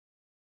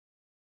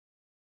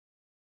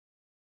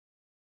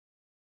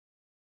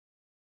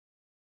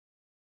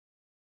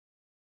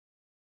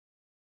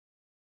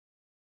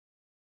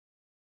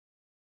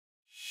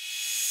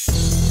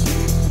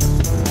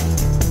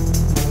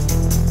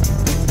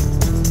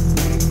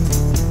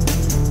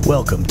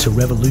Welcome to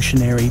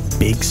revolutionary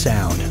big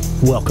sound.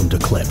 Welcome to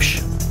Klipsch.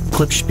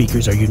 Klipsch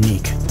speakers are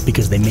unique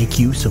because they make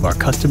use of our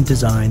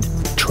custom-designed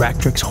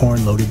Tractrix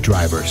horn-loaded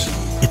drivers.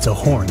 It's a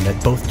horn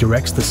that both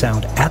directs the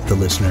sound at the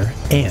listener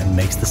and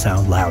makes the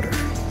sound louder.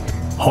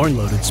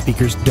 Horn-loaded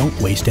speakers don't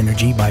waste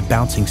energy by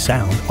bouncing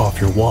sound off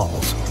your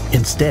walls.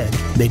 Instead,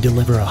 they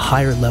deliver a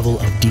higher level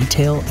of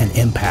detail and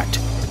impact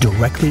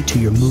directly to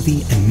your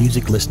movie and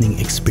music listening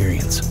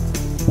experience.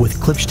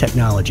 With Klipsch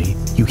technology,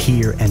 you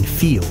hear and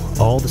feel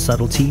all the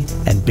subtlety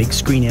and big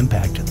screen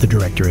impact the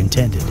director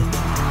intended.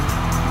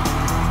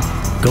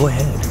 Go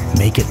ahead,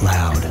 make it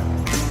loud.